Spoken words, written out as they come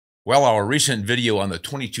Well, our recent video on the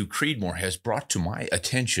 22 Creedmoor has brought to my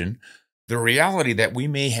attention the reality that we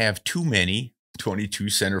may have too many 22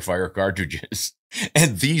 centerfire cartridges.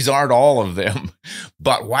 And these aren't all of them.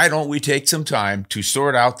 But why don't we take some time to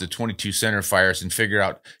sort out the 22 centerfires and figure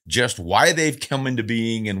out just why they've come into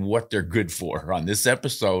being and what they're good for on this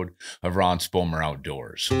episode of Ron Spomer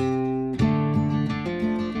Outdoors.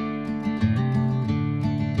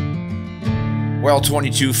 Well,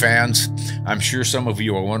 22 fans, I'm sure some of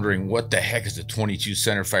you are wondering what the heck is a 22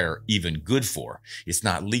 centerfire even good for? It's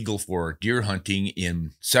not legal for deer hunting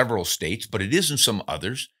in several states, but it is in some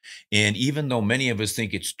others. And even though many of us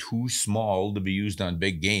think it's too small to be used on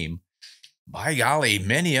big game, by golly,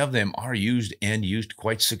 many of them are used and used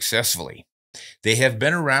quite successfully. They have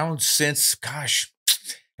been around since, gosh,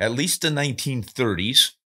 at least the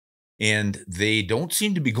 1930s. And they don't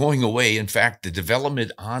seem to be going away. In fact, the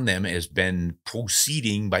development on them has been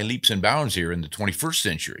proceeding by leaps and bounds here in the 21st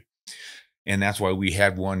century. And that's why we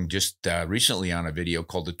had one just recently on a video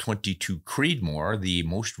called the 22 Creedmoor, the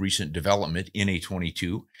most recent development in a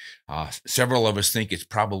 22. Several of us think it's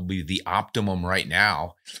probably the optimum right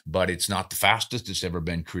now, but it's not the fastest it's ever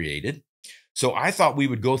been created. So I thought we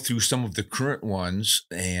would go through some of the current ones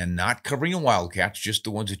and not covering the wildcats, just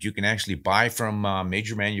the ones that you can actually buy from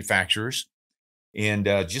major manufacturers and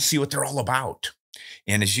just see what they're all about.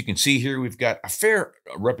 And as you can see here, we've got a fair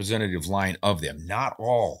representative line of them, not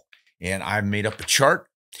all. And I've made up a chart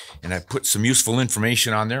and I've put some useful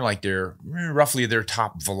information on there, like roughly their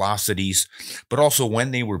top velocities, but also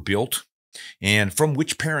when they were built. And from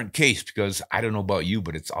which parent case, because I don't know about you,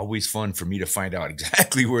 but it's always fun for me to find out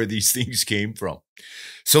exactly where these things came from.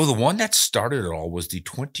 So the one that started it all was the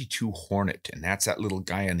 22 Hornet, and that's that little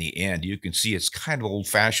guy on the end. You can see it's kind of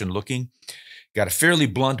old-fashioned looking. Got a fairly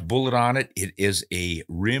blunt bullet on it. It is a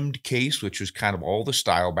rimmed case, which was kind of all the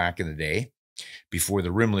style back in the day before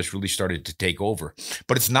the rimless really started to take over.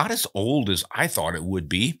 But it's not as old as I thought it would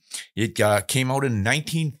be. It came out in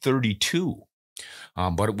 1932.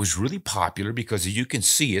 But it was really popular because, as you can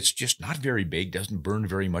see, it's just not very big, doesn't burn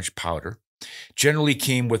very much powder. Generally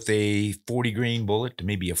came with a 40 grain bullet to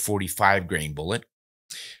maybe a 45 grain bullet.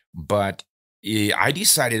 But I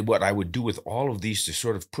decided what I would do with all of these to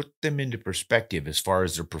sort of put them into perspective as far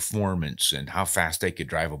as their performance and how fast they could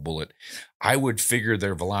drive a bullet. I would figure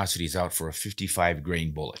their velocities out for a 55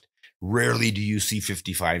 grain bullet. Rarely do you see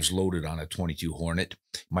 55s loaded on a 22 Hornet.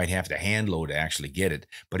 You might have to hand load to actually get it,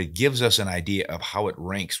 but it gives us an idea of how it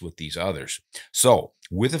ranks with these others. So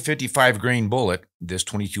with a 55 grain bullet, this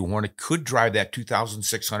 22 Hornet could drive that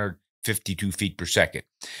 2,652 feet per second.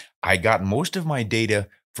 I got most of my data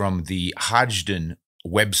from the Hodgdon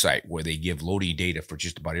website, where they give loading data for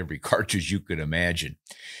just about every cartridge you could imagine.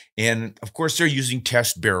 And of course, they're using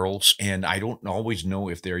test barrels, and I don't always know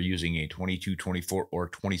if they're using a 22, 24, or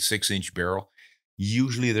 26-inch barrel.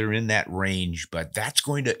 Usually they're in that range, but that's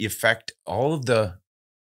going to affect all of the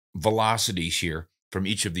velocities here from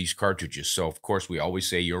each of these cartridges. So of course, we always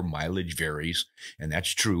say your mileage varies, and that's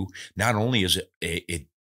true. Not only is it a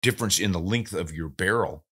difference in the length of your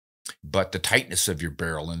barrel, but the tightness of your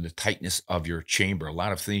barrel and the tightness of your chamber. A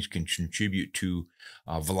lot of things can contribute to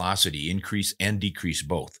velocity, increase and decrease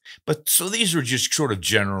both. But so these are just sort of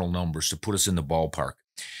general numbers to put us in the ballpark.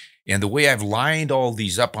 And the way I've lined all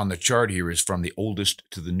these up on the chart here is from the oldest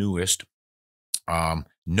to the newest.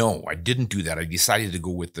 No, I didn't do that. I decided to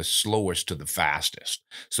go with the slowest to the fastest.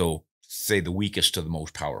 So say the weakest to the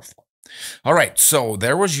most powerful. All right, so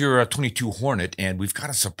there was your 22 Hornet, and we've got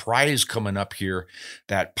a surprise coming up here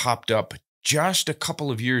that popped up just a couple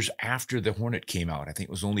of years after the Hornet came out. I think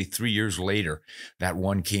it was only 3 years later that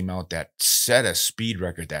one came out that set a speed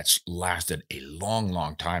record that's lasted a long,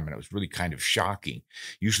 long time, and it was really kind of shocking.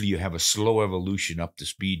 Usually you have a slow evolution up the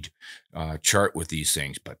speed chart with these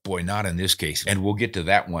things, but boy, not in this case, and we'll get to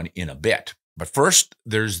that one in a bit. But first,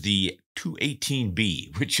 there's the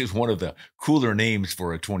 218B, which is one of the cooler names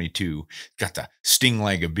for a 22. Got the sting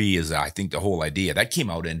like a bee is, I think, the whole idea. That came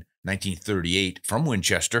out in 1938 from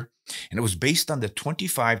Winchester, and it was based on the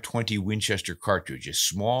 2520 Winchester cartridge, a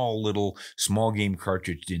small little small game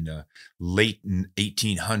cartridge in the late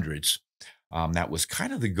 1800s. That was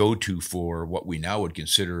kind of the go-to for what we now would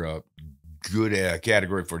consider a good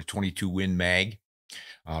category for a 22 Win Mag.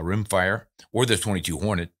 Rimfire, or the 22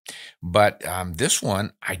 Hornet. But this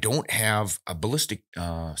one, I don't have a ballistic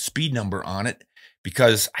speed number on it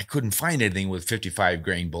because I couldn't find anything with 55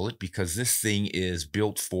 grain bullet, because this thing is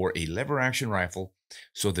built for a lever action rifle.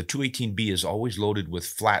 So the 218B is always loaded with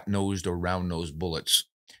flat nosed or round nosed bullets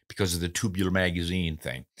because of the tubular magazine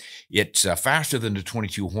thing. It's faster than the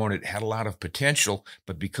 22 Hornet, had a lot of potential,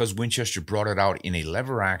 but because Winchester brought it out in a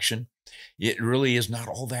lever action, it really is not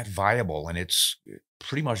all that viable, and it's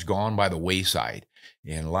pretty much gone by the wayside.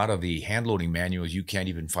 In a lot of the hand loading manuals, you can't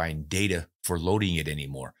even find data for loading it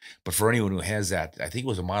anymore. But for anyone who has that, I think it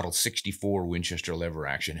was a Model 64 Winchester lever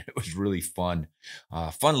action. It was really fun,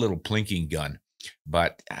 fun little plinking gun.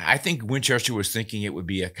 But I think Winchester was thinking it would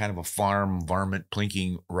be a kind of a farm varmint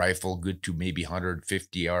plinking rifle, good to maybe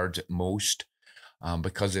 150 yards at most,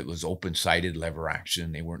 because it was open-sighted lever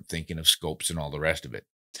action. They weren't thinking of scopes and all the rest of it.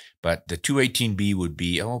 But the 218B would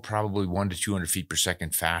be, probably 1 to 200 feet per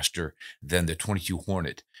second faster than the 22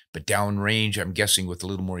 Hornet. But downrange, I'm guessing with a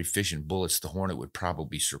little more efficient bullets, the Hornet would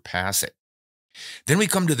probably surpass it. Then we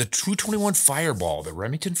come to the 221 Fireball. The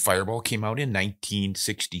Remington Fireball came out in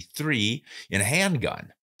 1963 in a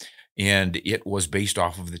handgun, and it was based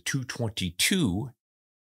off of the 222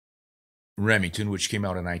 Remington, which came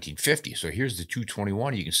out in 1950. So here's the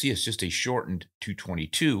 221. You can see it's just a shortened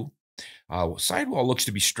 222. Sidewall looks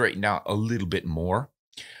to be straightened out a little bit more,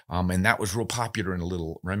 and that was real popular in a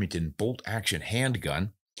little Remington bolt-action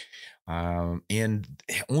handgun. And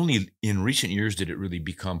only in recent years did it really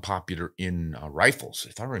become popular in rifles.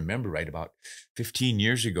 If I remember right, about 15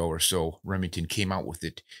 years ago or so, Remington came out with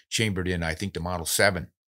it chambered in, I think, the Model 7.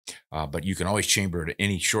 But you can always chamber it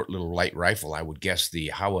any short little light rifle. I would guess the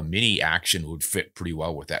Howa Mini action would fit pretty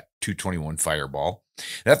well with that 221 Fireball.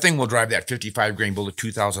 That thing will drive that 55 grain bullet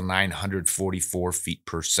 2,944 feet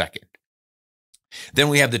per second. Then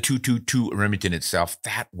we have the 222 Remington itself.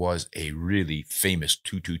 That was a really famous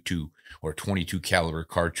 222 or 22 caliber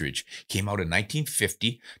cartridge. Came out in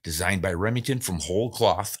 1950, designed by Remington from whole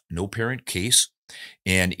cloth, no parent case.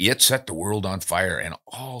 And it set the world on fire and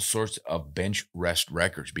all sorts of bench rest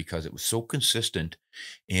records because it was so consistent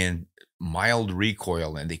and mild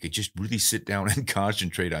recoil, and they could just really sit down and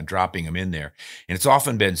concentrate on dropping them in there. And it's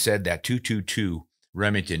often been said that 222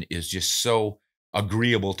 Remington is just so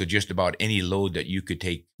agreeable to just about any load that you could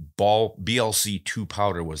take. BLC2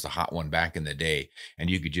 powder was the hot one back in the day, and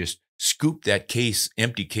you could just scoop that case,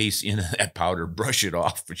 empty case, into that powder, brush it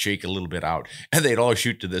off, and shake a little bit out, and they'd all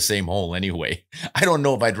shoot to the same hole anyway. I don't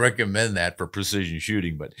know if I'd recommend that for precision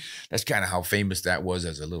shooting, but that's kind of how famous that was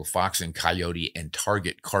as a little fox and coyote and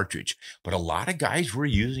target cartridge. But a lot of guys were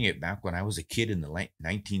using it back when I was a kid in the late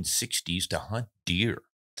 1960s to hunt deer.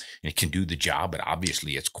 It can do the job, but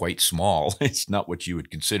obviously it's quite small. It's not what you would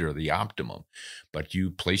consider the optimum. But you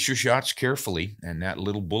place your shots carefully, and that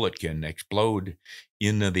little bullet can explode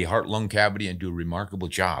in the heart-lung cavity and do a remarkable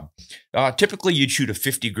job. Typically, you'd shoot a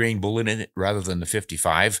 50 grain bullet in it rather than the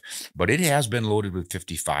 55, but it has been loaded with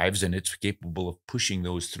 55s, and it's capable of pushing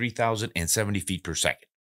those 3,070 feet per second.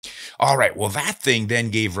 All right, well, that thing then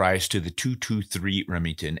gave rise to the 223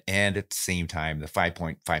 Remington, and at the same time, the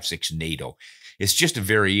 5.56 NATO. It's just a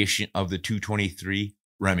variation of the 223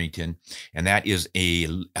 Remington, and that is a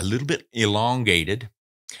little bit elongated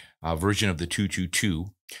version of the 222,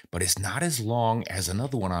 but it's not as long as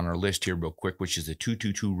another one on our list here real quick, which is the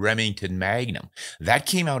 222 Remington Magnum. That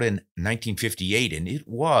came out in 1958, and it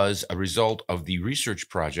was a result of the research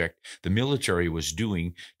project the military was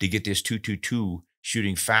doing to get this 222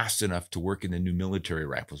 shooting fast enough to work in the new military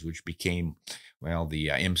rifles, which became, well, the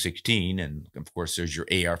M16, and of course there's your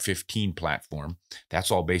AR-15 platform.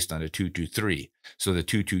 That's all based on the 223. So the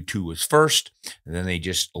 222 was first, and then they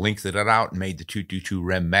just lengthened it out and made the 222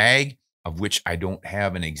 Rem Mag, of which I don't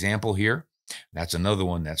have an example here. That's another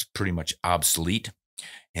one that's pretty much obsolete.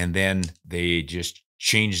 And then they just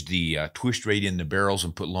changed the twist rate in the barrels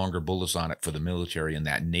and put longer bullets on it for the military in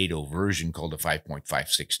that NATO version called the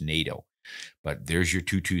 5.56 NATO. But there's your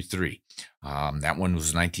 223. That one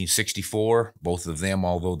was 1964, both of them,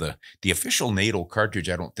 although the official NATO cartridge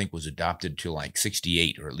I don't think was adopted till like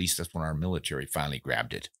 68, or at least that's when our military finally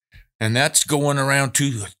grabbed it. And that's going around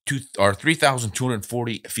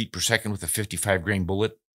 3,240 feet per second with a 55 grain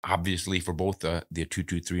bullet, obviously for both the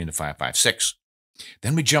 223 and the 5.56.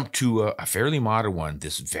 Then we jump to a fairly modern one,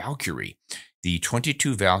 this Valkyrie. The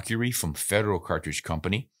 22 Valkyrie from Federal Cartridge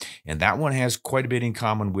Company, and that one has quite a bit in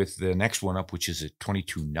common with the next one up, which is a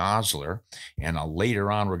 22 Nosler, and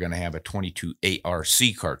later on we're going to have a 22 ARC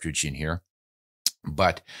cartridge in here.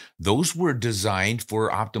 But those were designed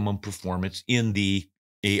for optimum performance in the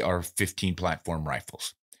AR-15 platform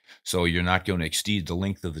rifles. So you're not going to exceed the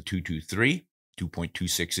length of the 223,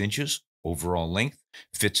 2.26 inches. Overall length,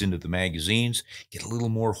 fits into the magazines, get a little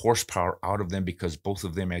more horsepower out of them because both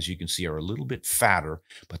of them, as you can see, are a little bit fatter,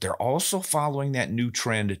 but they're also following that new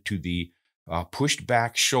trend to the pushed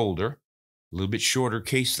back shoulder, a little bit shorter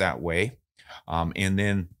case that way, and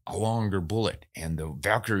then a longer bullet. And the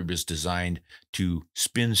Valkyrie was designed to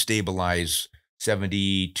spin stabilize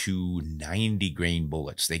 70 to 90 grain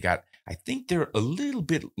bullets. They got, I think they're a little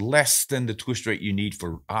bit less than the twist rate you need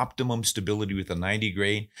for optimum stability with a 90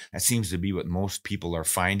 grain. That seems to be what most people are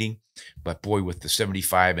finding. But boy, with the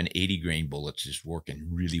 75 and 80 grain bullets is working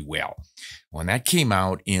really well. When that came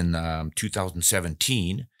out in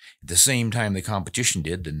 2017, at the same time the competition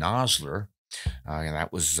did, the Nosler, and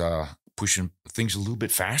that was pushing things a little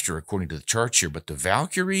bit faster according to the charts here. But the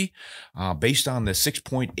Valkyrie, based on the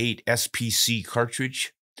 6.8 SPC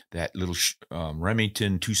cartridge, that little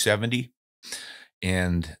Remington 270,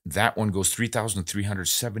 and that one goes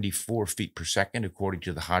 3,374 feet per second according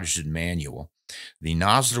to the Hodgson manual. The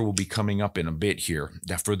Nosler will be coming up in a bit here,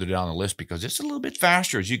 further down the list, because it's a little bit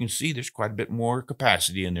faster. As you can see, there's quite a bit more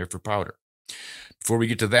capacity in there for powder. Before we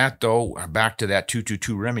get to that, though, back to that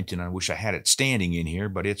 222 Remington. I wish I had it standing in here,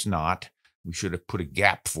 but it's not. We should have put a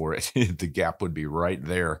gap for it. The gap would be right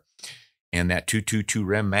there. And that 222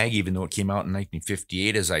 Rem mag, even though it came out in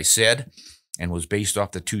 1958, as I said, and was based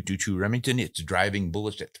off the 222 Remington, it's driving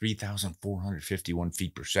bullets at 3,451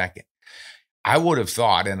 feet per second. I would have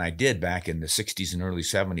thought, and I did back in the 60s and early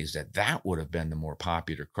 70s, that that would have been the more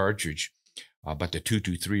popular cartridge. But the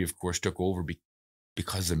 223, of course, took over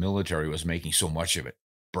because the military was making so much of it.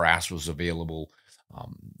 Brass was available,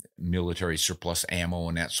 military surplus ammo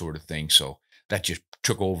and that sort of thing. So that just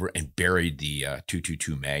took over and buried the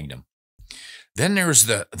 222 Magnum. Then there's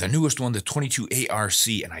the newest one, the 22 ARC,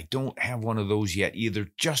 and I don't have one of those yet either.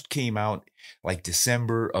 Just came out like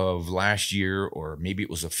December of last year, or maybe it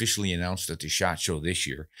was officially announced at the SHOT Show this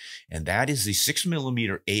year. And that is the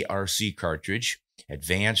 6mm ARC cartridge,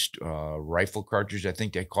 advanced rifle cartridge, I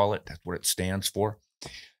think they call it. That's what it stands for.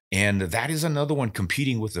 And that is another one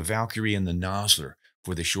competing with the Valkyrie and the Nosler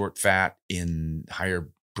for the short fat in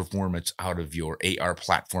higher performance out of your AR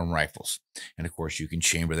platform rifles. And of course, you can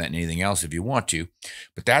chamber that in anything else if you want to.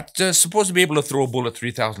 But that's supposed to be able to throw a bullet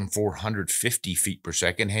 3,450 feet per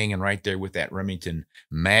second, hanging right there with that Remington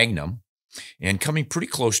Magnum, and coming pretty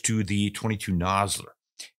close to the 22 Nosler.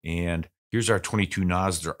 And here's our 22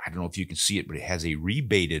 Nosler. I don't know if you can see it, but it has a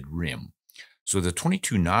rebated rim. So the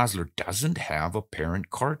 22 Nosler doesn't have a parent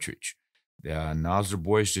cartridge. The Nosler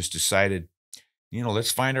boys just decided, you know,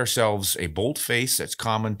 let's find ourselves a bolt face that's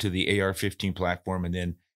common to the AR-15 platform, and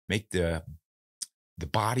then make the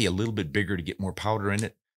body a little bit bigger to get more powder in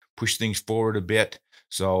it, push things forward a bit.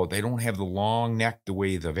 So they don't have the long neck the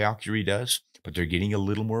way the Valkyrie does, but they're getting a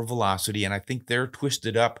little more velocity. And I think they're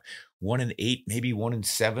twisted up 1 in 8, maybe 1 in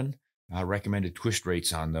 7 recommended twist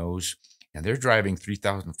rates on those. And they're driving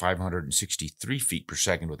 3,563 feet per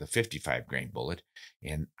second with a 55 grain bullet.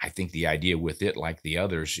 And I think the idea with it, like the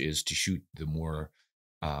others, is to shoot the more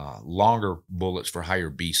longer bullets for higher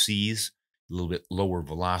BCs, a little bit lower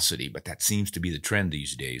velocity, but that seems to be the trend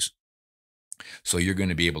these days. So you're going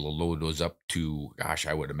to be able to load those up to, gosh,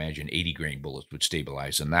 I would imagine 80 grain bullets would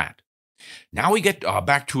stabilize in that. Now we get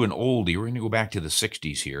back to an oldie. We're going to go back to the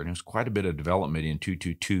 60s here. And there's quite a bit of development in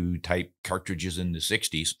 222 type cartridges in the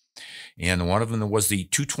 60s. And one of them was the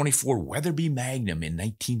 224 Weatherby Magnum in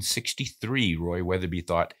 1963. Roy Weatherby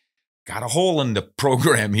thought, got a hole in the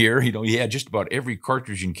program here. You know, he had just about every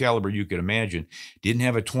cartridge and caliber you could imagine. Didn't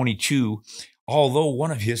have a 22, although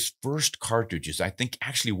one of his first cartridges, I think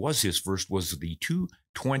actually was his first, was the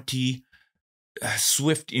 220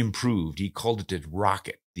 Swift Improved. He called it the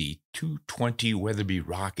Rocket, the 220 Weatherby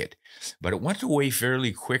Rocket. But it went away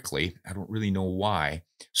fairly quickly. I don't really know why.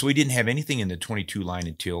 So he didn't have anything in the 22 line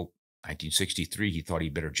until 1963. He thought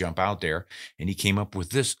he'd better jump out there, and he came up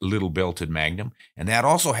with this little belted Magnum. And that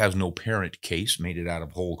also has no parent case, made it out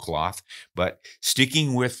of whole cloth. But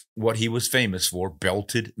sticking with what he was famous for,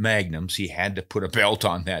 belted Magnums, he had to put a belt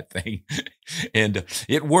on that thing. And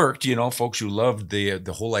it worked. You know, folks who loved the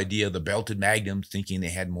whole idea of the belted Magnums, thinking they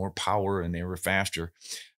had more power and they were faster,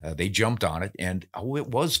 they jumped on it. And oh, it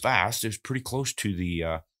was fast. It was pretty close to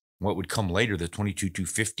the what would come later, the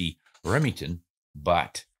 22-250 Remington.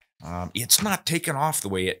 But it's not taken off the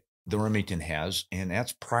way the Remington has, and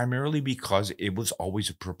that's primarily because it was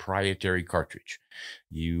always a proprietary cartridge.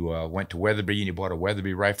 You went to Weatherby and you bought a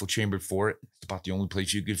Weatherby rifle chamber for it. It's about the only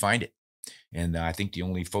place you could find it. And I think the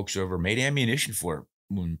only folks who ever made ammunition for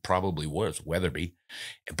it probably was Weatherby.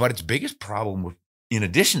 But its biggest problem, in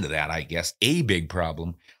addition to that, I guess, a big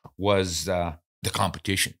problem, was the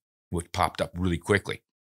competition, which popped up really quickly.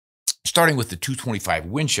 Starting with the 225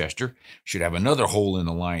 Winchester, should have another hole in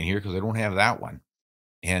the line here because I don't have that one.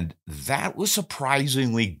 And that was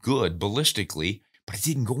surprisingly good ballistically, but it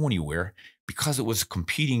didn't go anywhere because it was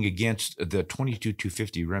competing against the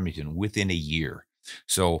 22-250 Remington within a year.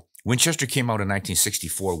 So Winchester came out in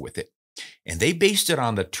 1964 with it. And they based it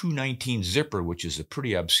on the 219 Zipper, which is a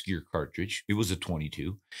pretty obscure cartridge. It was a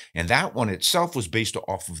 22. And that one itself was based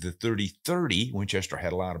off of the 3030. Winchester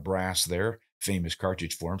had a lot of brass there, famous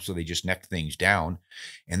cartridge for them, so they just necked things down.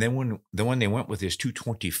 And then when they went with this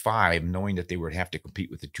 225, knowing that they would have to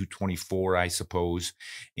compete with the 224, I suppose,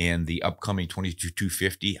 and the upcoming 22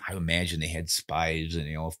 250, I imagine they had spies and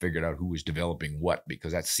they all figured out who was developing what,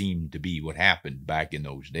 because that seemed to be what happened back in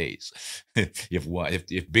those days.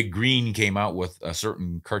 if Big Green came out with a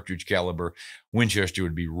certain cartridge caliber, Winchester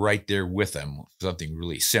would be right there with them, something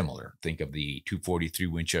really similar. Think of the 243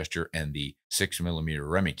 Winchester and the 6mm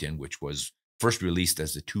Remington, which was first released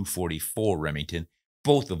as the 244 Remington,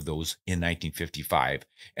 both of those in 1955,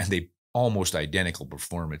 and they almost identical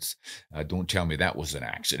performance. Don't tell me that was an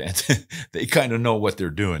accident. They kind of know what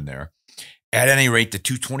they're doing there. At any rate, the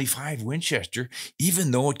 225 Winchester,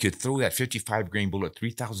 even though it could throw that 55 grain bullet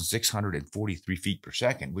 3,643 feet per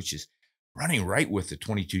second, which is running right with the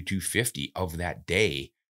 22 250 of that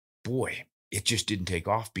day, boy, it just didn't take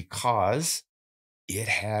off because it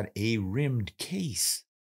had a rimmed case.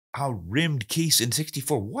 A rimmed case in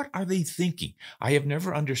 64. What are they thinking? I have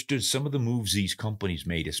never understood some of the moves these companies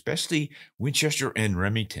made, especially Winchester and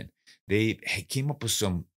Remington. They came up with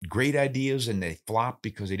some great ideas and they flopped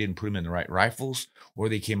because they didn't put them in the right rifles, or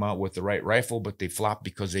they came out with the right rifle, but they flopped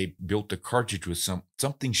because they built the cartridge with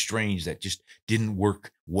something strange that just didn't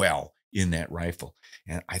work well in that rifle.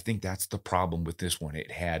 And I think that's the problem with this one.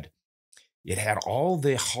 It had all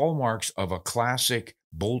the hallmarks of a classic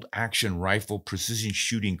bolt action rifle precision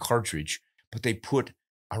shooting cartridge, but they put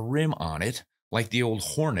a rim on it like the old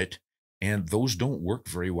Hornet, and those don't work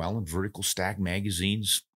very well in vertical stack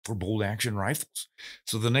magazines for bolt action rifles.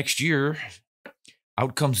 So the next year,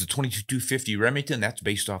 out comes the 22 250 Remington. That's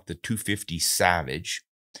based off the 250 Savage,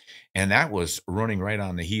 and that was running right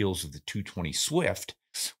on the heels of the 220 Swift,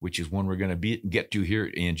 which is one we're going to get to here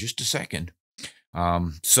in just a second.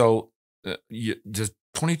 The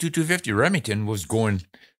 22 250 Remington was going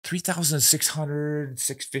 3,600,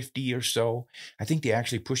 650 or so. I think they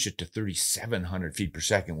actually pushed it to 3,700 feet per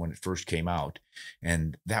second when it first came out.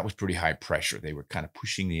 And that was pretty high pressure. They were kind of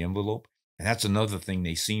pushing the envelope. And that's another thing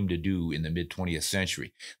they seemed to do in the mid 20th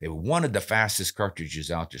century. They wanted the fastest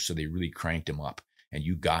cartridges out there, so they really cranked them up. And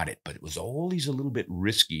you got it. But it was always a little bit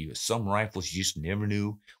risky. Some rifles, you just never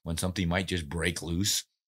knew when something might just break loose.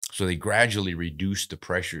 So they gradually reduced the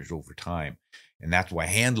pressures over time. And that's why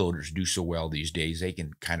hand loaders do so well these days. They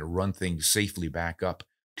can kind of run things safely back up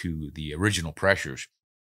to the original pressures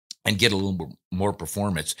and get a little bit more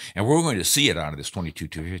performance. And we're going to see it out of this 22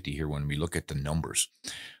 250 here when we look at the numbers.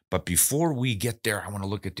 But before we get there, I want to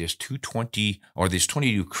look at this 220 or this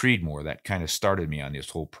 22 Creedmoor that kind of started me on this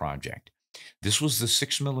whole project. This was the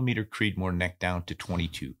 6mm Creedmoor neck down to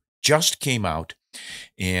 22. Just came out,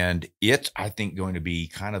 and it's, I think, going to be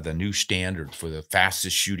kind of the new standard for the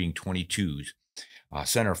fastest shooting 22s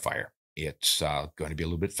centerfire. It's going to be a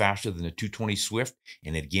little bit faster than the 220 Swift,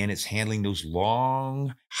 and again, it's handling those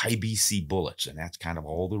long high BC bullets, and that's kind of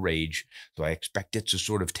all the rage. So I expect it to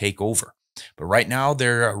sort of take over. But right now,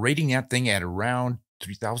 they're rating that thing at around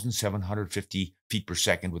 3,750 feet per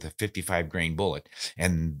second with a 55 grain bullet.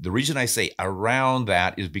 And the reason I say around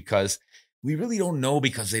that is because we really don't know,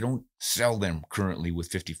 because they don't sell them currently with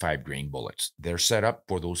 55 grain bullets. They're set up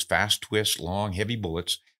for those fast twist, long, heavy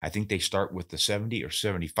bullets. I think they start with the 70 or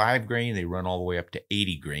 75 grain. They run all the way up to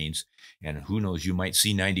 80 grains. And who knows, you might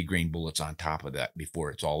see 90 grain bullets on top of that before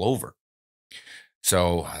it's all over.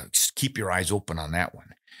 So just keep your eyes open on that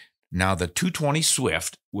one. Now, the 220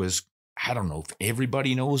 Swift was, I don't know if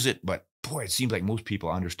everybody knows it, but boy, it seems like most people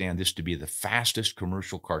understand this to be the fastest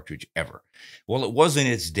commercial cartridge ever. Well, it was in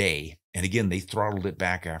its day. And again, they throttled it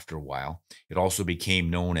back after a while. It also became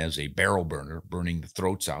known as a barrel burner, burning the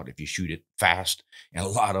throats out. If you shoot it fast, and a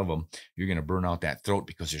lot of them, you're going to burn out that throat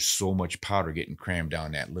because there's so much powder getting crammed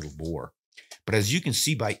down that little bore. But as you can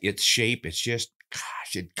see by its shape, it's just,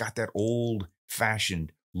 gosh, it got that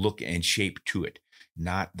old-fashioned look and shape to it.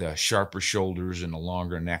 Not the sharper shoulders and the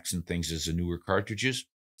longer necks and things as the newer cartridges.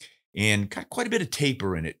 And got quite a bit of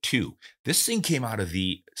taper in it, too. This thing came out of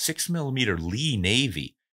the 6mm Lee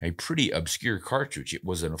Navy, a pretty obscure cartridge. It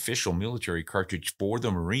was an official military cartridge for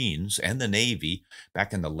the Marines and the Navy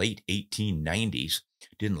back in the late 1890s.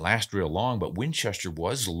 Didn't last real long, but Winchester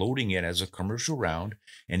was loading it as a commercial round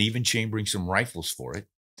and even chambering some rifles for it.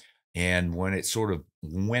 And when it sort of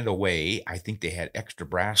went away, I think they had extra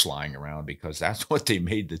brass lying around because that's what they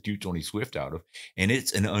made the 220 Swift out of. And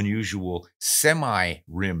it's an unusual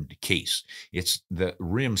semi-rimmed case. It's the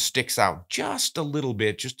rim sticks out just a little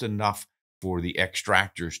bit, just enough for the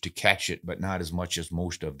extractors to catch it, but not as much as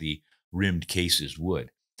most of the rimmed cases would.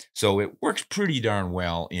 So it works pretty darn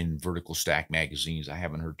well in vertical stack magazines. I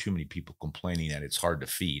haven't heard too many people complaining that it's hard to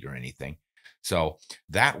feed or anything. So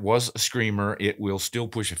that was a screamer. It will still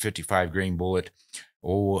push a 55 grain bullet,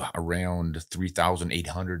 around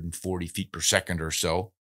 3,840 feet per second or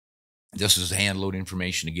so. This is hand load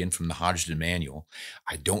information again from the Hodgdon manual.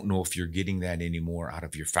 I don't know if you're getting that anymore out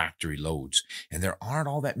of your factory loads. And there aren't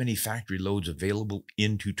all that many factory loads available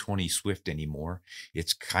in 220 Swift anymore.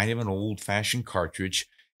 It's kind of an old fashioned cartridge.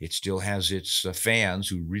 It still has its fans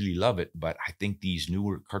who really love it, but I think these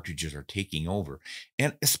newer cartridges are taking over.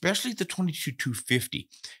 And especially the 22-250,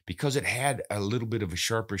 because it had a little bit of a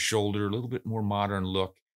sharper shoulder, a little bit more modern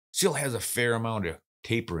look, still has a fair amount of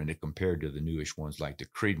taper in it compared to the newish ones like the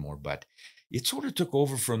Creedmoor, but it sort of took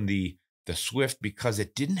over from the Swift because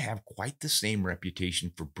it didn't have quite the same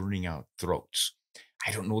reputation for burning out throats.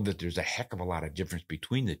 I don't know that there's a heck of a lot of difference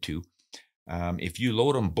between the two. If you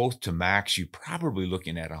load them both to max, you're probably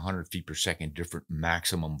looking at 100 feet per second different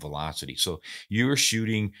maximum velocity. So you're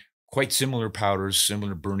shooting quite similar powders,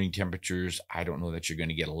 similar burning temperatures. I don't know that you're going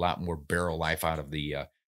to get a lot more barrel life out of the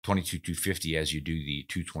 22-250 as you do the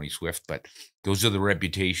 220 Swift, but those are the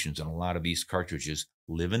reputations, and a lot of these cartridges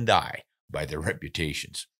live and die by their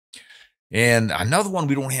reputations. And another one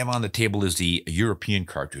we don't have on the table is the European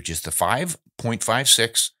cartridge. It's the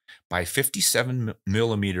 5.56 by 57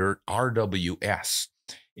 millimeter RWS.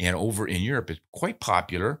 And over in Europe, it's quite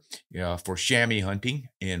popular for chamois hunting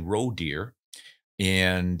and roe deer.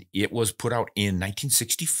 And it was put out in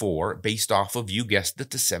 1964 based off of, you guessed it,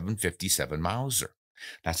 the 757 Mauser.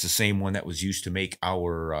 That's the same one that was used to make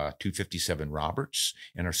our 257 Roberts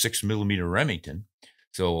and our 6 millimeter Remington.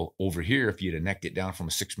 So over here, if you'd have necked it down from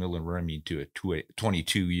a 6 millimeter Remington to a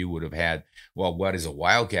 22, you would have had, well, what is a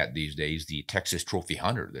Wildcat these days? The Texas Trophy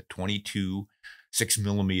Hunter, the 22 6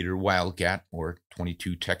 millimeter Wildcat or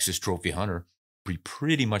 22 Texas Trophy Hunter.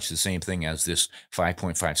 Pretty much the same thing as this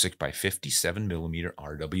 5.56 by 57 millimeter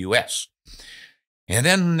RWS. And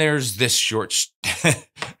then there's this short,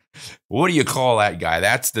 what do you call that guy?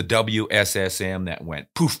 That's the WSSM that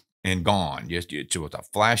went poof and gone. Just it was a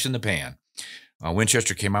flash in the pan.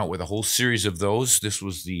 Winchester came out with a whole series of those. This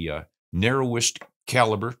was the narrowest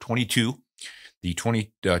caliber 22, the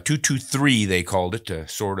 223 they called it to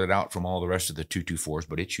sort it out from all the rest of the 224s,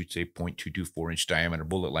 but it shoots a .224 inch diameter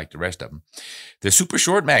bullet like the rest of them. The super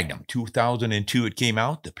short Magnum, 2002 it came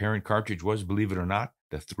out. The parent cartridge was, believe it or not,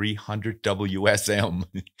 the 300 WSM.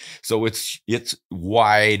 So it's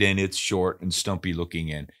wide and it's short and stumpy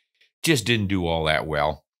looking and just didn't do all that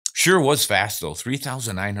well. Sure was fast though.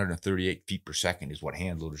 3,938 feet per second is what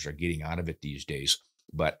hand loaders are getting out of it these days.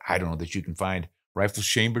 But I don't know that you can find rifles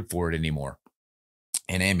chambered for it anymore.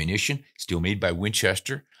 And ammunition, still made by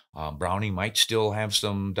Winchester. Browning might still have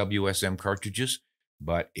some WSM cartridges,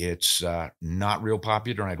 but it's not real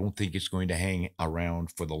popular. And I don't think it's going to hang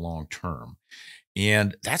around for the long term.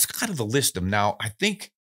 And that's kind of the list of them. Now, I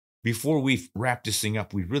think before we wrap this thing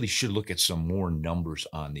up, we really should look at some more numbers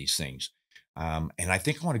on these things. And I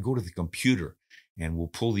think I want to go to the computer and we'll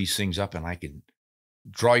pull these things up and I can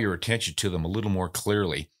draw your attention to them a little more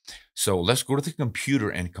clearly. So let's go to the computer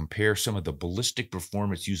and compare some of the ballistic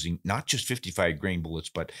performance using not just 55 grain bullets,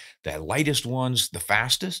 but the lightest ones, the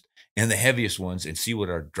fastest, and the heaviest ones, and see what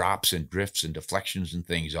our drops and drifts and deflections and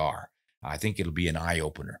things are. I think it'll be an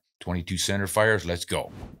eye-opener. 22 Centerfires, let's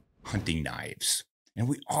go. Hunting knives. And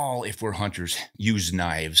we all, if we're hunters, use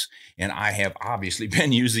knives. And I have obviously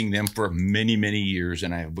been using them for many, many years.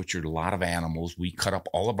 And I have butchered a lot of animals. We cut up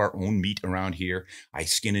all of our own meat around here. I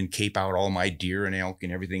skin and cape out all my deer and elk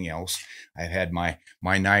and everything else. I've had my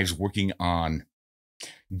knives working on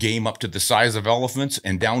game up to the size of elephants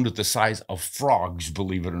and down to the size of frogs,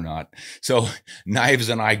 believe it or not. So knives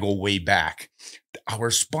and I go way back. Our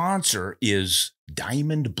sponsor is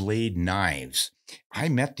Diamond Blade Knives. I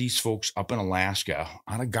met these folks up in Alaska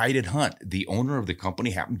on a guided hunt. The owner of the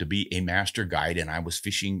company happened to be a master guide, and I was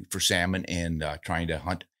fishing for salmon and trying to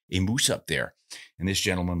hunt a moose up there. And this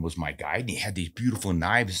gentleman was my guide, and he had these beautiful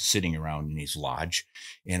knives sitting around in his lodge.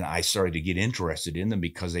 And I started to get interested in them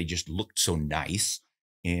because they just looked so nice.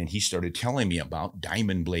 And he started telling me about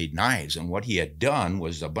Diamond Blade Knives. And what he had done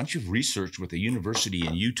was a bunch of research with a university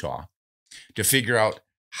in Utah to figure out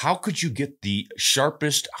how could you get the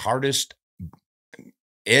sharpest, hardest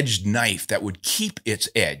edged knife that would keep its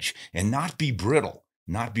edge and not be brittle,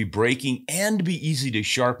 not be breaking, and be easy to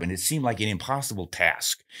sharpen. It seemed like an impossible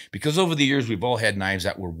task because over the years, we've all had knives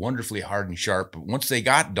that were wonderfully hard and sharp, but once they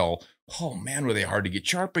got dull, oh man, were they hard to get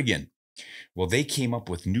sharp again. Well, they came up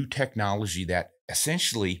with new technology that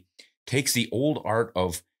essentially takes the old art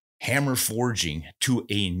of hammer forging to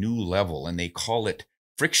a new level, and they call it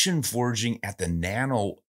friction forging at the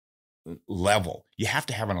nano level. You have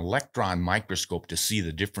to have an electron microscope to see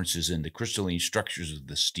the differences in the crystalline structures of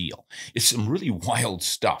the steel. It's some really wild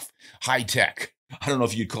stuff, high tech. I don't know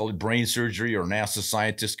if you'd call it brain surgery or NASA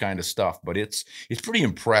scientist kind of stuff, but it's pretty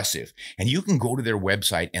impressive. And you can go to their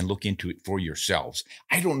website and look into it for yourselves.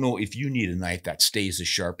 I don't know if you need a knife that stays as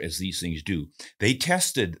sharp as these things do. They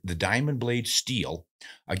tested the diamond blade steel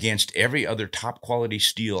against every other top quality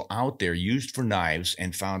steel out there used for knives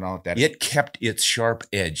and found out that it kept its sharp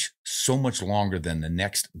edge so much longer than the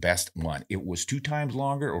next best one. It was 2 times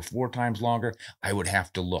longer or 4 times longer. I would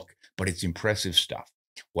have to look, but it's impressive stuff.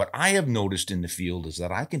 What I have noticed in the field is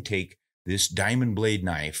that I can take this diamond blade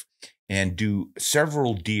knife and do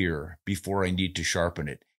several deer before I need to sharpen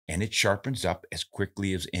it, and it sharpens up as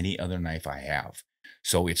quickly as any other knife I have.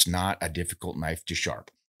 So it's not a difficult knife to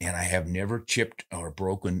sharpen. And I have never chipped or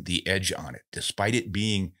broken the edge on it. Despite it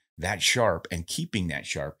being that sharp and keeping that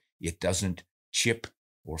sharp, it doesn't chip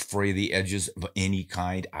or fray the edges of any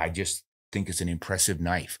kind. I just think it's an impressive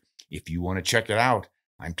knife. If you want to check it out,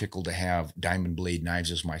 I'm tickled to have Diamond Blade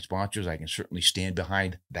Knives as my sponsors. I can certainly stand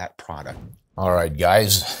behind that product. All right,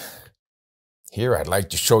 guys. Here I'd like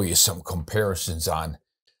to show you some comparisons on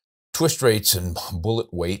twist rates and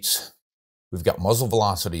bullet weights. We've got muzzle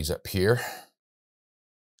velocities up here.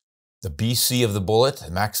 The BC of the bullet,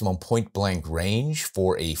 the maximum point blank range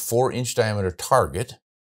for a 4-inch diameter target.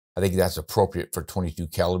 I think that's appropriate for 22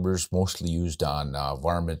 calibers, mostly used on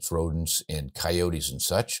varmints, rodents, and coyotes and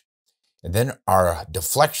such. And then our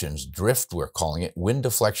deflections, drift we're calling it, wind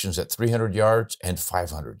deflections at 300 yards and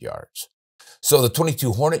 500 yards. So the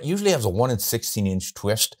 22 Hornet usually has a 1 16-inch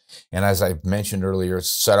twist. And as I mentioned earlier, it's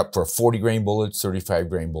set up for 40 grain bullets, 35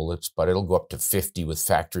 grain bullets, but it'll go up to 50 with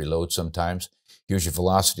factory load sometimes. Here's your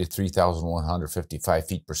velocity, 3,155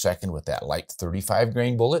 feet per second with that light 35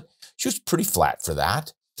 grain bullet. Shoots pretty flat for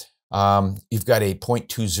that. You've got a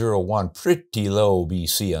 .201, pretty low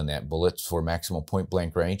BC on that bullet for maximum point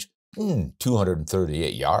blank range.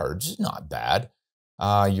 238 yards, not bad.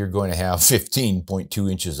 You're going to have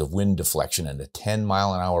 15.2 inches of wind deflection and a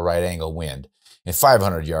 10-mile-an-hour right angle wind. And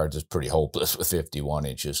 500 yards is pretty hopeless with 51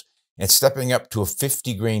 inches. And stepping up to a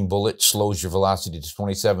 50 grain bullet slows your velocity to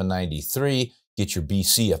 2793, get your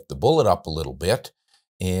BC of the bullet up a little bit,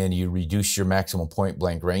 and you reduce your maximum point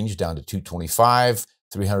blank range down to 225,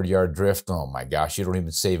 300 yard drift. Oh my gosh, you don't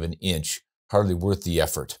even save an inch. Hardly worth the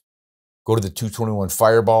effort. Go to the 221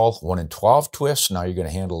 Fireball, 1 in 12 twists. Now you're going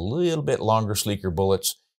to handle a little bit longer, sleeker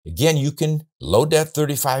bullets. Again, you can load that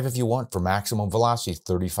 35 if you want for maximum velocity,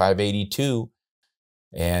 3582,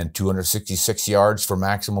 and 266 yards for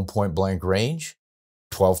maximum point blank range,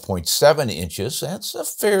 12.7 inches. That's a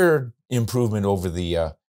fair improvement over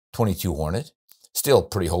the 22 Hornet. Still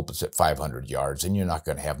pretty hopeless at 500 yards, and you're not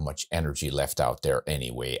going to have much energy left out there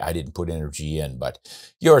anyway. I didn't put energy in, but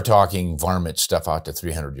you're talking varmint stuff out to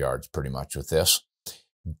 300 yards pretty much with this.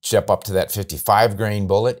 Step up to that 55 grain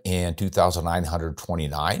bullet and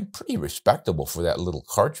 2,929. Pretty respectable for that little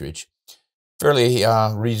cartridge. Fairly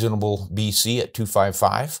reasonable BC at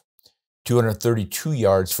 255. 232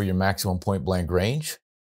 yards for your maximum point blank range.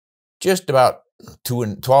 Just about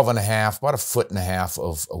 12 and a half, about 1.5 feet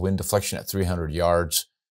of wind deflection at 300 yards.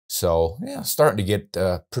 So yeah, starting to get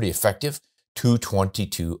pretty effective.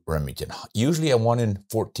 222 Remington. Usually a 1 in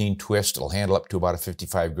 14 twist. It'll handle up to about a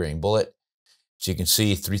 55 grain bullet. So you can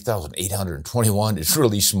see 3,821 is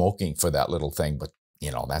really smoking for that little thing, but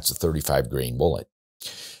you know, that's a 35 grain bullet.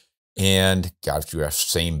 And got your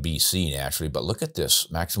same BC naturally, but look at this.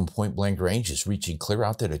 Maximum point blank range is reaching clear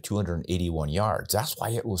out there to 281 yards. That's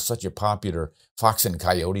why it was such a popular fox and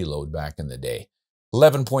coyote load back in the day.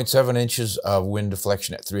 11.7 inches of wind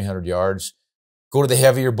deflection at 300 yards. Go to the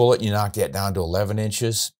heavier bullet, you knock that down to 11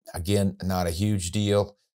 inches. Again, not a huge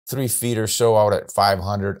deal. 3 feet or so out at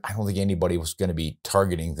 500. I don't think anybody was going to be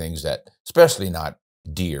targeting things that, especially not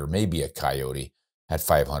deer, maybe a coyote at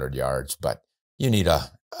 500 yards, but you need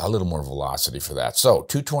a little more velocity for that. So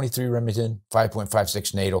 223 Remington,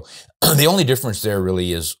 5.56 NATO. The only difference there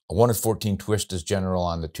really is a 1 in 14 twist is general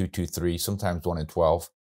on the 223, sometimes 1 in 12.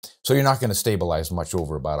 So you're not going to stabilize much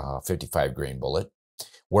over about a 55 grain bullet.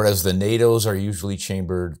 Whereas the NATOs are usually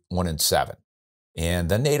chambered 1 in 7. And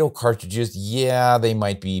the NATO cartridges, yeah, they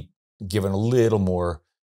might be given a little more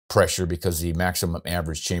pressure because the maximum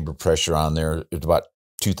average chamber pressure on there is about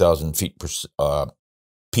 2,000 feet per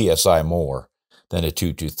PSI more than a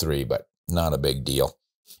 223, but not a big deal.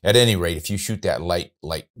 At any rate, if you shoot that light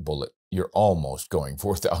bullet, you're almost going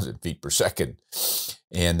 4,000 feet per second,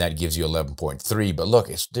 and that gives you 11.3. But look,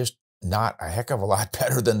 it's just not a heck of a lot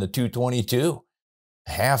better than the 222.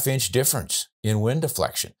 A 1/2 inch difference in wind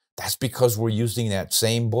deflection. That's because we're using that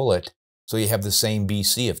same bullet So you have the same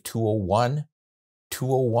BC of 201,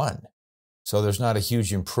 201. So there's not a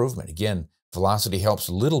huge improvement. Again, velocity helps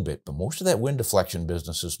a little bit, but most of that wind deflection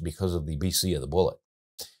business is because of the BC of the bullet.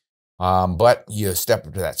 But you step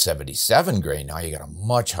up to that 77 grain, now you got a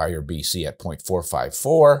much higher BC at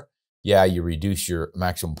 0.454. Yeah, you reduce your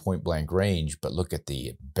maximum point blank range, but look at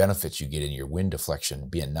the benefits you get in your wind deflection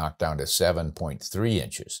being knocked down to 7.3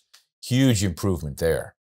 inches. Huge improvement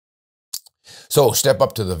there. So step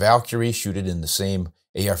up to the Valkyrie, shoot it in the same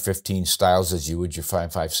AR-15 styles as you would your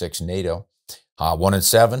 5.56 NATO. 1 and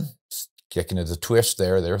 7, kicking to the twist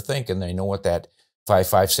there. They're thinking, they know what that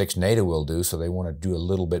 5.56 NATO will do, so they want to do a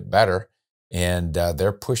little bit better. And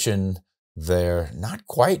they're pushing, they're not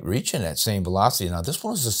quite reaching that same velocity. Now, this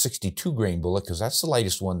one is a 62 grain bullet because that's the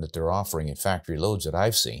lightest one that they're offering in factory loads that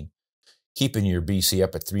I've seen. Keeping your BC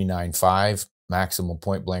up at 395, maximum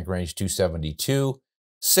point blank range 272,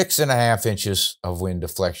 6.5 inches of wind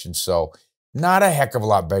deflection. So not a heck of a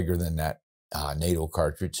lot bigger than that NATO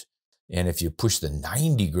cartridge. And if you push the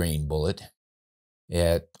 90 grain bullet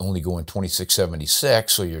at only going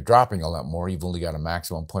 26.76, so you're dropping a lot more. You've only got a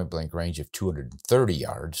maximum point blank range of 230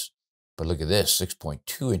 yards. But look at this,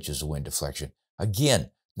 6.2 inches of wind deflection.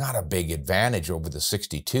 Again, not a big advantage over the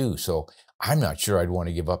 62. So I'm not sure I'd want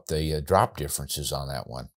to give up the drop differences on that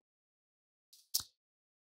one.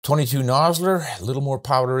 22 Nosler, a little more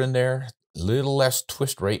powder in there, a little less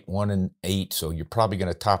twist rate, 1 and 8. So you're probably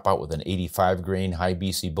going to top out with an 85 grain high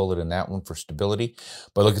BC bullet in that one for stability.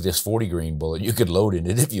 But look at this 40 grain bullet. You could load in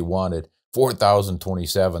it if you wanted.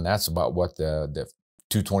 4,027. That's about what the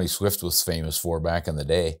 220 Swift was famous for back in the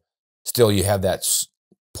day. Still, you have that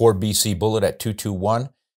poor BC bullet at 221.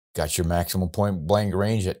 Got your maximum point blank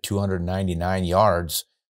range at 299 yards,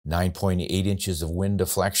 9.8 inches of wind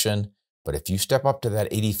deflection. But if you step up to that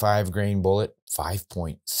 85 grain bullet,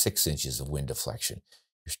 5.6 inches of wind deflection.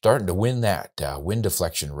 You're starting to win that wind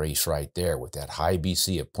deflection race right there with that high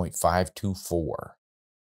BC of 0.524.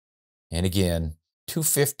 And again,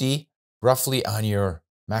 250 roughly on your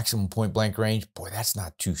maximum point blank range. Boy, that's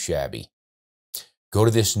not too shabby. Go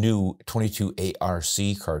to this new 22 ARC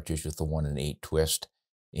cartridge with the 1 and 8 twist.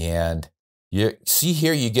 And you see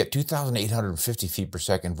here, you get 2,850 feet per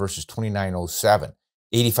second versus 2,907.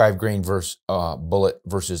 85 grain bullet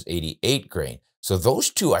versus 88 grain. So those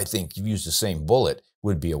two, I think, you use the same bullet,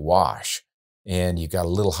 would be a wash. And you got a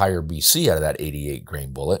little higher BC out of that 88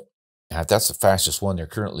 grain bullet. And that's the fastest one they're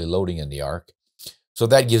currently loading in the ARC. So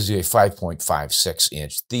that gives you a 5.56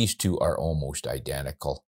 inch. These two are almost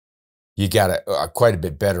identical. You got quite a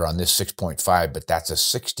bit better on this 6.5, but that's a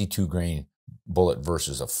 62 grain bullet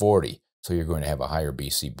versus a 40. So you're going to have a higher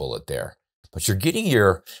BC bullet there. But you're getting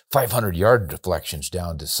your 500-yard deflections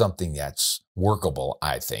down to something that's workable,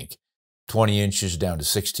 I think. 20 inches down to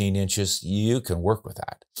 16 inches, you can work with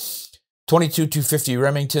that. 22 250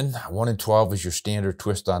 Remington, 1 and 12 is your standard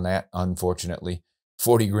twist on that, unfortunately.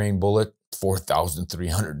 40 grain bullet,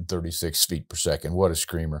 4,336 feet per second. What a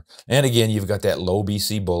screamer. And again, you've got that low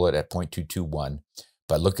BC bullet at 0.221.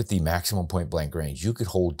 But look at the maximum point blank range. You could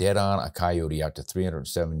hold dead on a coyote out to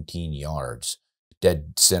 317 yards.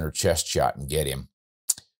 Dead center chest shot and get him.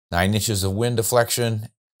 9 inches of wind deflection,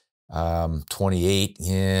 28,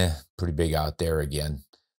 yeah, pretty big out there again.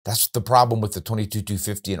 That's the problem with the 22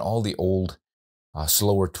 250 and all the old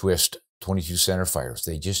slower twist 22 Centerfires.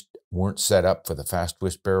 They just weren't set up for the fast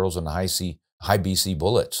twist barrels and the high BC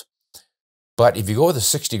bullets. But if you go with a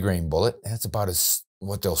 60 grain bullet, that's about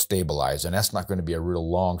what they'll stabilize. And that's not going to be a real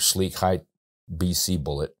long, sleek, high BC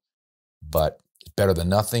bullet. But better than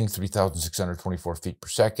nothing, 3,624 feet per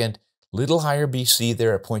second. Little higher BC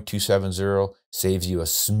there at 0.270, saves you a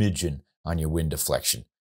smidgen on your wind deflection.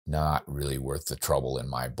 Not really worth the trouble in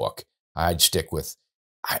my book. I'd stick with,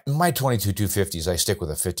 my 22 250s, I stick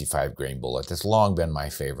with a 55 grain bullet. That's long been my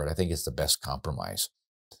favorite. I think it's the best compromise.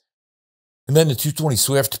 And then the 220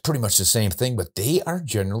 Swift, pretty much the same thing, but they are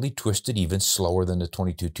generally twisted even slower than the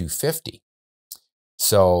 22 250.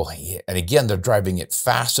 So, and again, they're driving it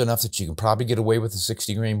fast enough that you can probably get away with a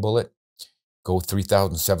 60 grain bullet. Go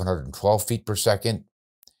 3,712 feet per second.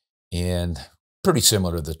 And pretty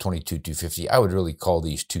similar to the 22 250. I would really call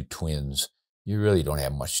these two twins. You really don't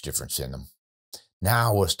have much difference in them.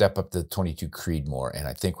 Now we'll step up to the 22 Creedmoor, and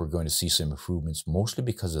I think we're going to see some improvements, mostly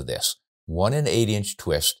because of this. 1 and 8 inch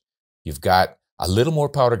twist. You've got a little more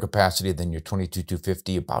powder capacity than your 22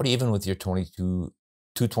 250, about even with your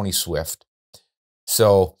 220 Swift.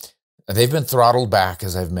 So they've been throttled back,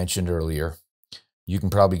 as I've mentioned earlier. You can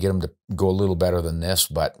probably get them to go a little better than this,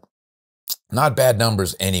 but not bad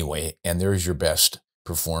numbers anyway. And there's your best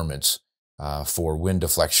performance for wind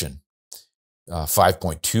deflection.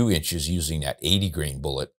 5.2 inches using that 80 grain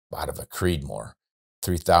bullet out of a Creedmoor,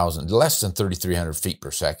 3,000, less than 3,300 feet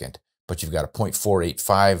per second. But you've got a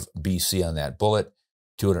 .485 BC on that bullet,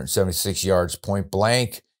 276 yards point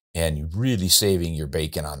blank, and you're really saving your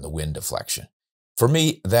bacon on the wind deflection. For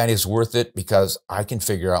me, that is worth it because I can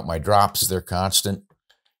figure out my drops. They're constant.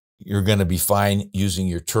 You're going to be fine using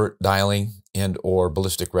your turret dialing and or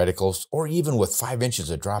ballistic reticles, or even with 5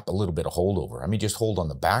 inches of drop, a little bit of holdover. I mean, just hold on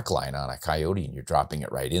the back line on a coyote and you're dropping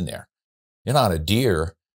it right in there. And on a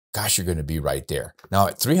deer, gosh, you're going to be right there. Now,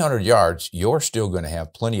 at 300 yards, you're still going to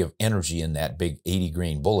have plenty of energy in that big 80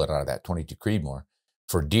 grain bullet out of that 22 Creedmoor.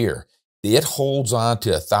 For deer, it holds on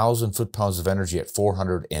to 1,000 foot-pounds of energy at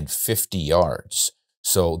 450 yards.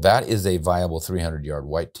 So that is a viable 300-yard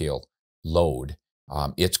whitetail load.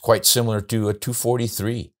 It's quite similar to a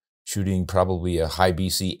 243, shooting probably a high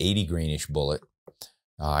BC 80 grainish bullet.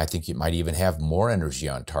 I think you might even have more energy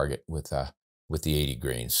on target with the 80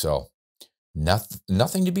 grains. So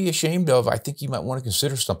nothing to be ashamed of. I think you might want to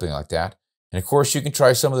consider something like that. And of course, you can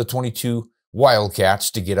try some of the 22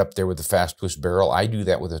 Wildcats to get up there with the fast twist barrel. I do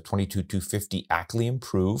that with a 22 250 Ackley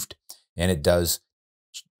improved, and it does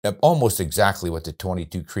almost exactly what the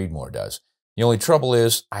 22 Creedmoor does. The only trouble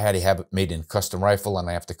is I had to have it made in custom rifle, and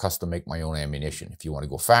I have to custom make my own ammunition. If you want to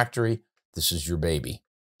go factory, this is your baby.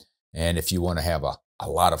 And if you want to have a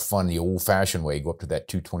lot of fun the old-fashioned way, go up to that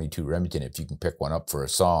 222 Remington. If you can pick one up for a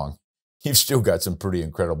song, you've still got some pretty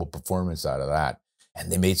incredible performance out of that. And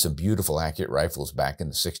they made some beautiful accurate rifles back in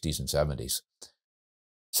the 60s and 70s.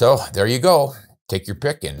 So there you go. Take your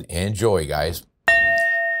pick and enjoy, guys.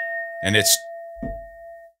 And it's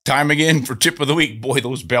time again for tip of the week. Boy,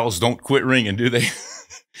 those bells don't quit ringing, do they?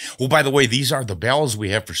 Well, by the way, these are the bells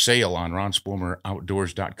we have for sale on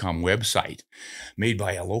RonSpomerOutdoors.com website, made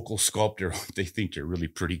by a local sculptor. They think they're really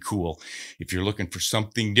pretty cool. If you're looking for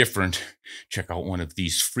something different, check out one of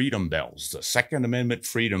these Freedom Bells, the Second Amendment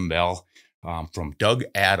Freedom Bell. From Doug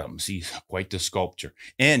Adams. He's quite the sculptor.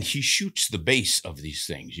 And he shoots the base of these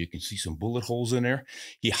things. You can see some bullet holes in there.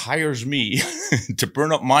 He hires me to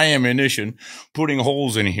burn up my ammunition, putting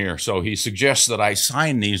holes in here. So he suggests that I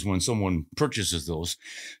sign these when someone purchases those.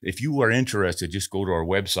 If you are interested, just go to our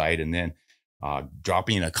website and then drop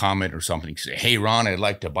me in a comment or something. Say, hey, Ron, I'd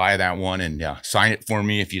like to buy that one, and sign it for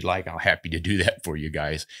me if you'd like. I'm happy to do that for you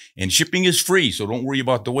guys. And shipping is free, so don't worry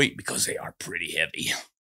about the weight because they are pretty heavy.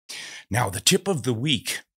 Now, the tip of the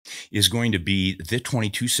week is going to be the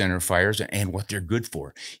 22 Centerfires and what they're good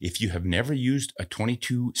for. If you have never used a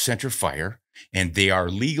 22 Centerfire, and they are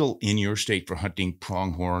legal in your state for hunting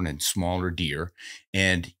pronghorn and smaller deer,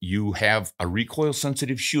 and you have a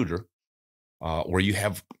recoil-sensitive shooter, or you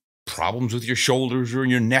have problems with your shoulders or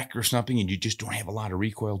your neck or something, and you just don't have a lot of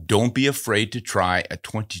recoil, don't be afraid to try a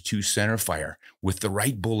 22 Centerfire. With the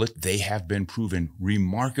right bullet, they have been proven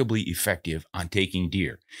remarkably effective on taking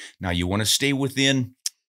deer. Now, you want to stay within,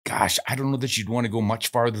 gosh, I don't know that you'd want to go much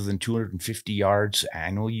farther than 250 yards. I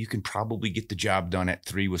know you can probably get the job done at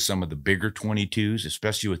 3 with some of the bigger 22s,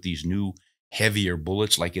 especially with these new heavier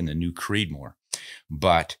bullets like in the new Creedmoor.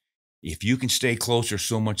 But if you can stay closer,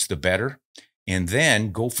 so much the better. And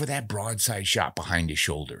then go for that broadside shot behind his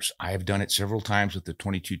shoulders. I have done it several times with the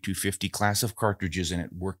 22 250 class of cartridges, and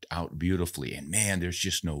it worked out beautifully. And man, there's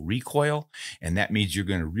just no recoil. And that means you're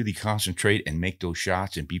going to really concentrate and make those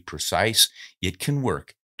shots and be precise. It can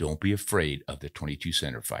work. Don't be afraid of the 22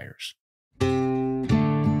 Centerfires.